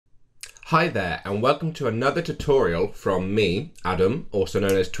Hi there, and welcome to another tutorial from me, Adam, also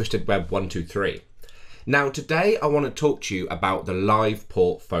known as TwistedWeb123. Now today I want to talk to you about the live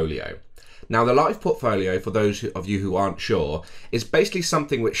portfolio. Now the live portfolio, for those of you who aren't sure, is basically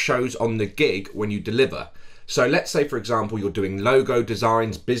something which shows on the gig when you deliver. So let's say, for example, you're doing logo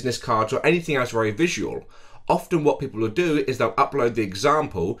designs, business cards, or anything else very visual. Often what people will do is they'll upload the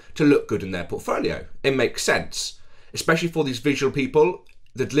example to look good in their portfolio. It makes sense, especially for these visual people.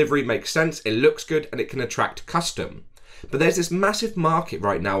 The delivery makes sense, it looks good, and it can attract custom. But there's this massive market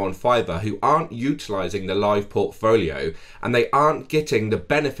right now on Fiverr who aren't utilizing the live portfolio, and they aren't getting the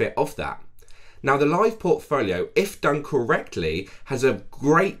benefit of that. Now the live portfolio, if done correctly, has a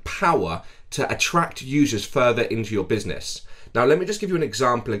great power to attract users further into your business. Now let me just give you an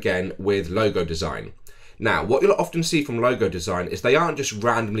example again with logo design. Now, what you'll often see from logo design is they aren't just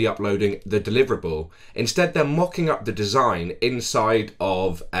randomly uploading the deliverable. Instead, they're mocking up the design inside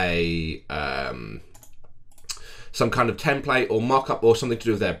of a some kind of template or mock-up or something to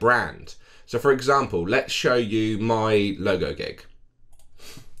do with their brand. So for example, let's show you my logo gig.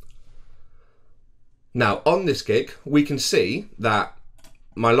 Now, on this gig, we can see that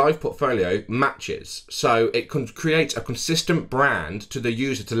my live portfolio matches. So it creates a consistent brand to the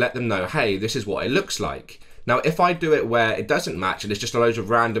user to let them know, hey, this is what it looks like. Now, if I do it where it doesn't match and it's just a load of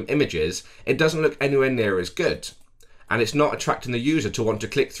random images, it doesn't look anywhere near as good. And it's not attracting the user to want to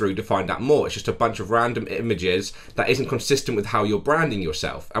click through to find out more. It's just a bunch of random images that isn't consistent with how you're branding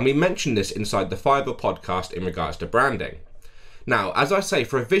yourself. And we mentioned this inside the Fiverr podcast in regards to branding. Now, as I say,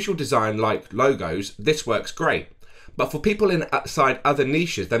 for a visual design like logos, this works great. But for people inside other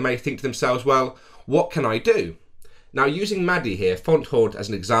niches, they may think to themselves, well, what can I do? Now, using Maddie here, Fonthorn, as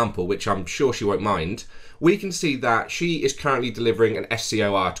an example, which I'm sure she won't mind, we can see that she is currently delivering an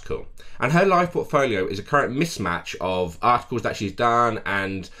SEO article. And her live portfolio is a current mismatch of articles that she's done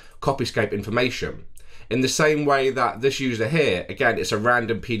and copyscape information. In the same way that this user here, again, it's a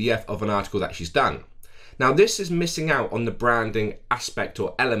random PDF of an article that she's done. Now, this is missing out on the branding aspect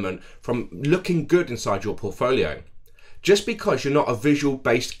or element from looking good inside your portfolio. Just because you're not a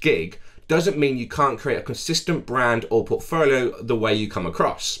visual-based gig doesn't mean you can't create a consistent brand or portfolio the way you come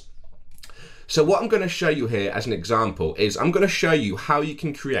across. So what I'm going to show you here as an example is I'm going to show you how you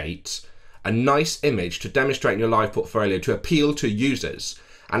can create a nice image to demonstrate in your live portfolio to appeal to users.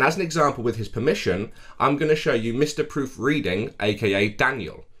 And as an example, with his permission, I'm going to show you Mr. Proofreading, aka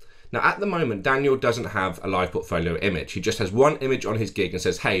Daniel. Now, at the moment, Daniel doesn't have a live portfolio image. He just has one image on his gig and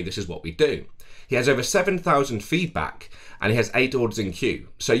says, hey, this is what we do. He has over 7,000 feedback and he has 8 orders in queue.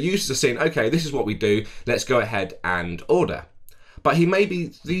 So users are saying, okay, this is what we do. Let's go ahead and order. But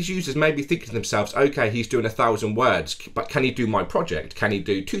these users may be thinking to themselves, okay, he's doing 1,000 words, but can he do my project? Can he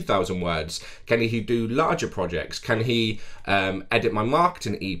do 2,000 words? Can he do larger projects? Can he edit my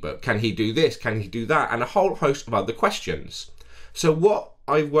marketing ebook? Can he do this? Can he do that? And a whole host of other questions. So what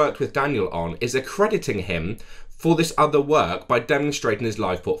I've worked with Daniel on is accrediting him for this other work by demonstrating his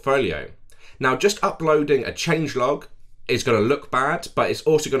live portfolio. Now, just uploading a changelog is going to look bad, but it's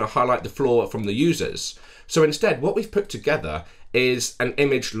also going to highlight the flaw from the users. So instead, what we've put together is an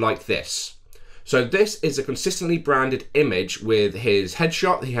image like this. So this is a consistently branded image with his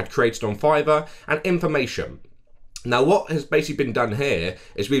headshot that he had created on Fiverr and information. Now, what has basically been done here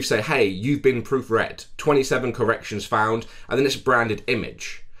is we've said, hey, you've been proofread, 27 corrections found, and then it's a branded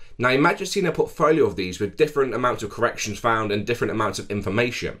image. Now, imagine seeing a portfolio of these with different amounts of corrections found and different amounts of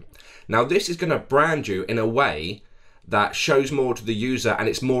information. Now, this is going to brand you in a way that shows more to the user and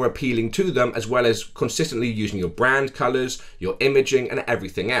it's more appealing to them, as well as consistently using your brand colors, your imaging, and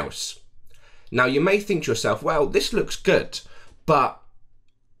everything else. Now, you may think to yourself, well, this looks good, but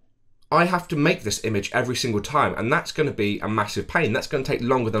I have to make this image every single time, and that's going to be a massive pain. That's going to take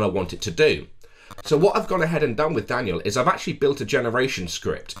longer than I want it to do. So what I've gone ahead and done with Daniel is I've actually built a generation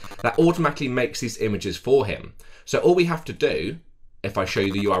script that automatically makes these images for him. So all we have to do, if I show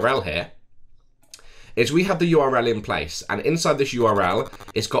you the URL here, is we have the URL in place, and inside this URL,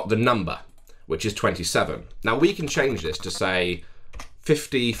 it's got the number, which is 27. Now we can change this to say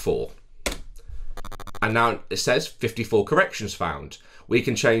 54. And now it says 54 corrections found. We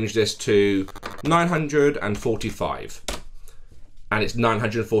can change this to 945. And it's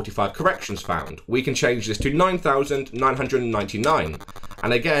 945 corrections found. We can change this to 9,999.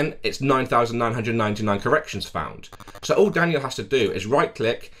 And again, it's 9,999 corrections found. So all Daniel has to do is right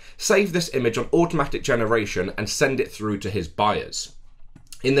click, save this image on automatic generation and send it through to his buyers.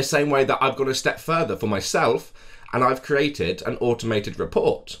 In the same way that I've gone a step further for myself and I've created an automated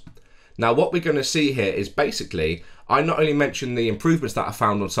report. Now what we're going to see here is basically, I not only mention the improvements that I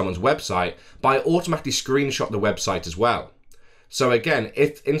found on someone's website, but I automatically screenshot the website as well. So again,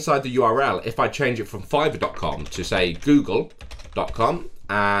 if inside the URL, if I change it from fiverr.com to say google.com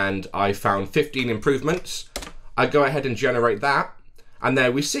and I found 15 improvements, I go ahead and generate that. And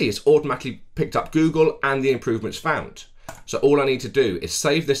there we see it's automatically picked up Google and the improvements found. So all I need to do is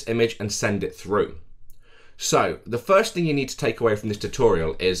save this image and send it through. So the first thing you need to take away from this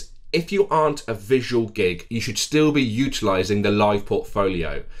tutorial is if you aren't a visual gig, you should still be utilizing the live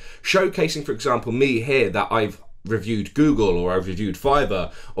portfolio. Showcasing, for example, me here that I've reviewed Google or I've reviewed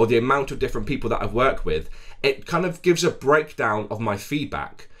Fiverr or the amount of different people that I've worked with, it kind of gives a breakdown of my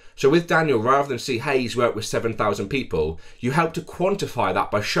feedback. So with Daniel, rather than see, hey, he's worked with 7,000 people, you help to quantify that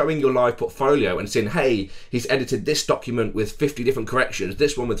by showing your live portfolio and saying, hey, he's edited this document with 50 different corrections,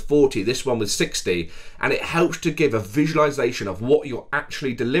 this one with 40, this one with 60, and it helps to give a visualization of what you're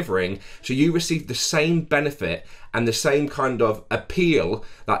actually delivering, so you receive the same benefit and the same kind of appeal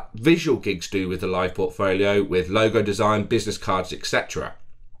that visual gigs do with the live portfolio, with logo design, business cards, etc.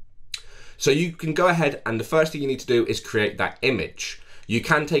 So you can go ahead, and the first thing you need to do is create that image. You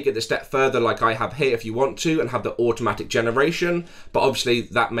can take it a step further like I have here if you want to and have the automatic generation, but obviously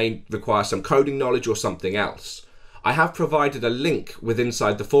that may require some coding knowledge or something else. I have provided a link with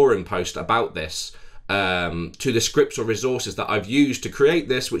inside the forum post about this to the scripts or resources that I've used to create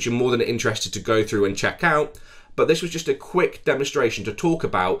this, which you're more than interested to go through and check out. But this was just a quick demonstration to talk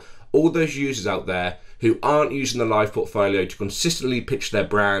about all those users out there who aren't using the live portfolio to consistently pitch their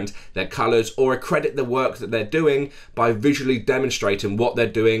brand, their colors, or accredit the work that they're doing by visually demonstrating what they're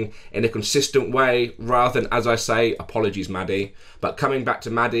doing in a consistent way, rather than, as I say, apologies Maddie, but coming back to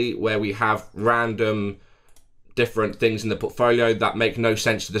Maddie where we have random different things in the portfolio that make no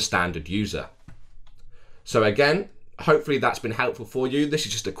sense to the standard user. So again, hopefully that's been helpful for you. This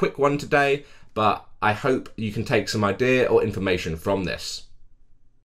is just a quick one today, but I hope you can take some idea or information from this.